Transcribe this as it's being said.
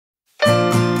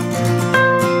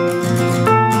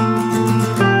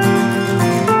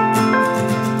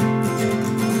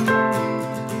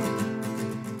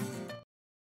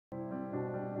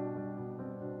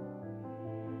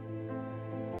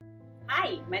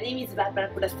name is Barbara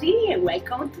Polastrini and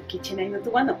welcome to Kitchen I Know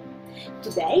to One.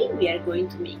 Today we are going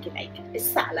to make like a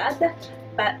salad,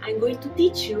 but I'm going to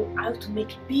teach you how to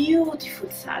make beautiful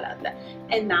salad.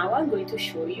 And now I'm going to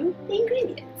show you the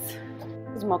ingredients.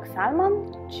 Smoked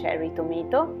salmon, cherry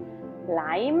tomato,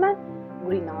 lime,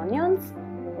 green onions,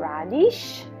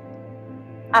 radish,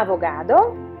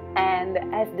 avocado, and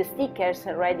as the stickers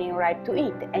ready and ripe to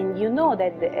eat. And you know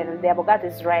that the avocado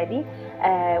is ready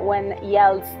when it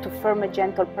yields to firm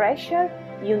gentle pressure.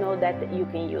 You know that you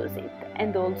can use it.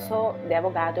 And also the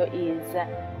avocado is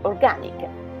organic.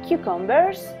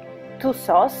 Cucumbers, 2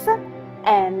 sauce,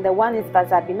 and one is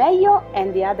Wasabi mayo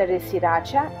and the other is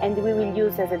Sriracha, and we will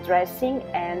use as a dressing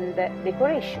and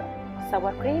decoration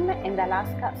sour cream and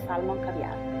Alaska salmon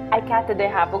caviar. I cut the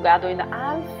avocado in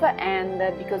half, and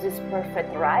because it's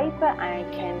perfect ripe, I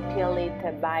can peel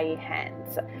it by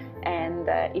hands. And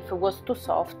if it was too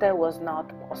soft, it was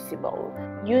not possible.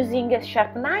 Using a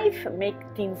sharp knife, make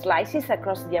thin slices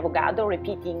across the avocado,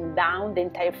 repeating down the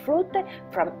entire fruit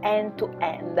from end to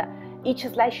end. Each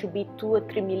slice should be 2 or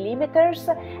 3 millimeters,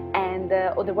 and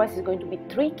otherwise it's going to be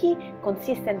tricky.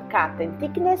 Consistent cut and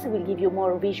thickness will give you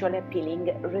more visually appealing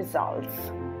results.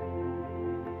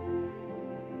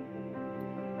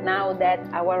 Now that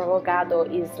our avocado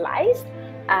is sliced,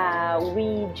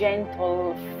 we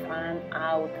gently fan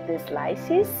out the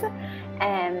slices,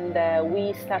 and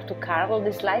we start to carve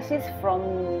the slices from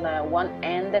one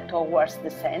end towards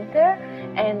the center,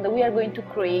 and we are going to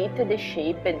create the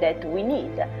shape that we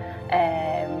need.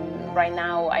 Right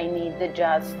now I need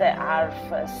just a half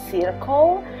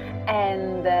circle,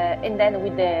 and then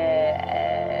with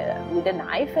the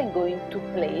knife I'm going to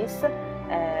place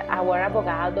our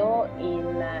avocado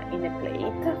in a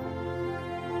plate.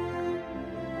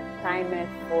 Time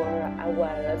for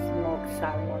our smoked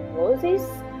salmon roses,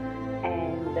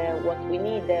 and what we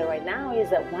need right now is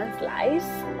 1 slice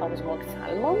of smoked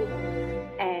salmon,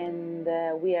 and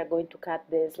we are going to cut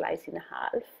the slice in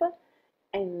half,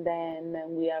 and then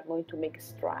we are going to make a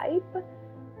stripe,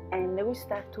 and we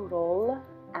start to roll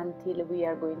until we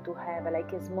are going to have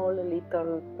like a small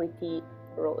little pretty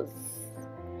rose.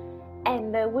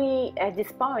 And at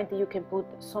this point you can put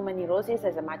so many roses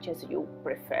as much as you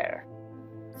prefer.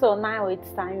 So now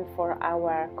it's time for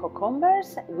our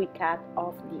cucumbers. We cut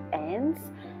off the ends,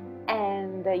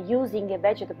 and using a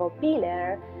vegetable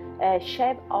peeler,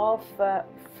 shave off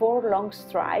 4 long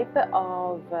stripes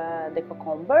of the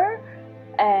cucumber.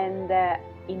 And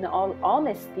in all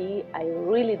honesty, I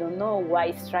really don't know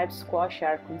why striped squash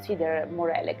are considered more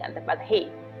elegant, but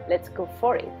hey, let's go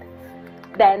for it.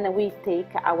 Then we take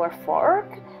our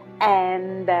fork,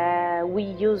 and we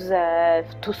use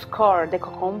to score the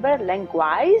cucumber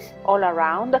lengthwise all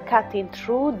around, cutting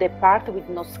through the part with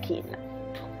no skin.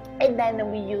 And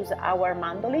then we use our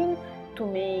mandolin to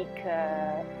make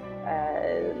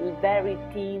very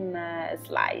thin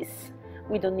slice.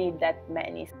 We don't need that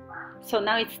many. So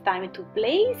now it's time to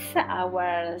place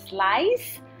our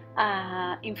slice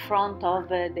in front of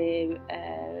the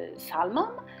salmon.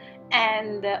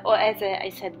 And as I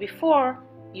said before,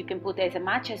 you can put as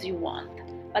much as you want,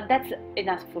 but that's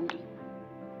enough for me.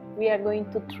 We are going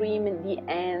to trim the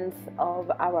ends of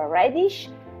our radish,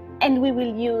 and we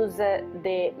will use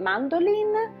the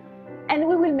mandolin, and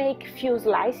we will make few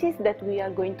slices that we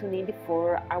are going to need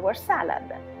for our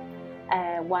salad.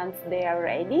 Once they are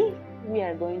ready, we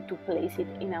are going to place it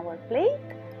in our plate.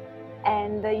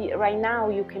 And right now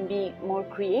you can be more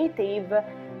creative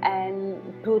and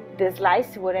put the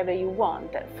slice wherever you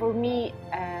want. For me,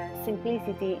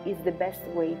 simplicity is the best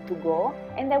way to go,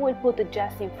 and I will put it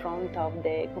just in front of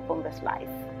the cucumber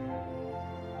slice.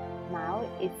 Now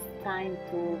it's time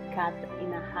to cut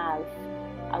in half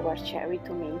our cherry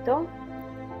tomato,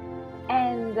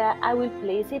 and I will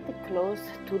place it close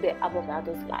to the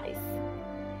avocado slice.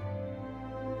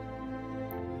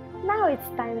 Now it's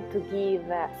time to give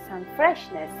some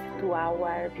freshness to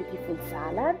our beautiful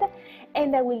salad,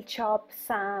 and I will chop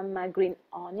some green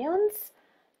onions,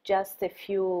 just a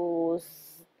few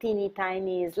teeny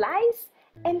tiny slices,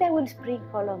 and I will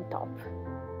sprinkle on top.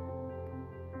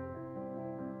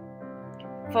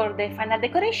 For the final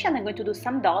decoration, I'm going to do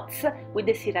some dots with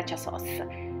the Sriracha sauce.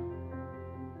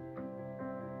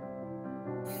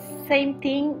 Same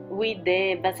thing with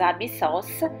the Wasabi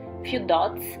sauce, few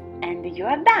dots, and you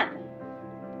are done.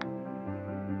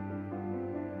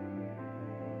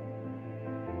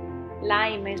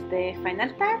 Lime is the final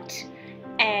touch,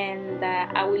 and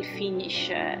I will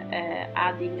finish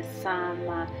adding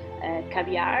some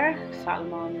caviar,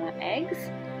 salmon eggs,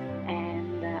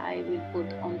 and I will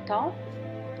put on top.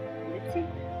 That's it.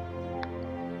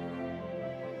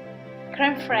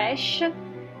 Creme Fraiche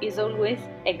is always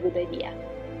a good idea.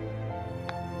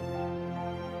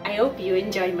 hope you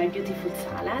enjoy my beautiful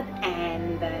salad,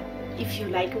 and if you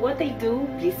like what I do,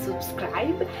 please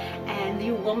subscribe and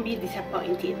you won't be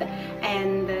disappointed.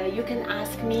 And you can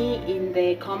ask me in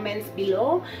the comments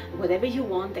below whatever you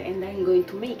want, and I'm going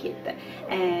to make it.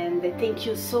 And thank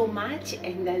you so much,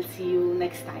 and I'll see you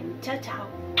next time. Ciao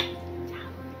ciao!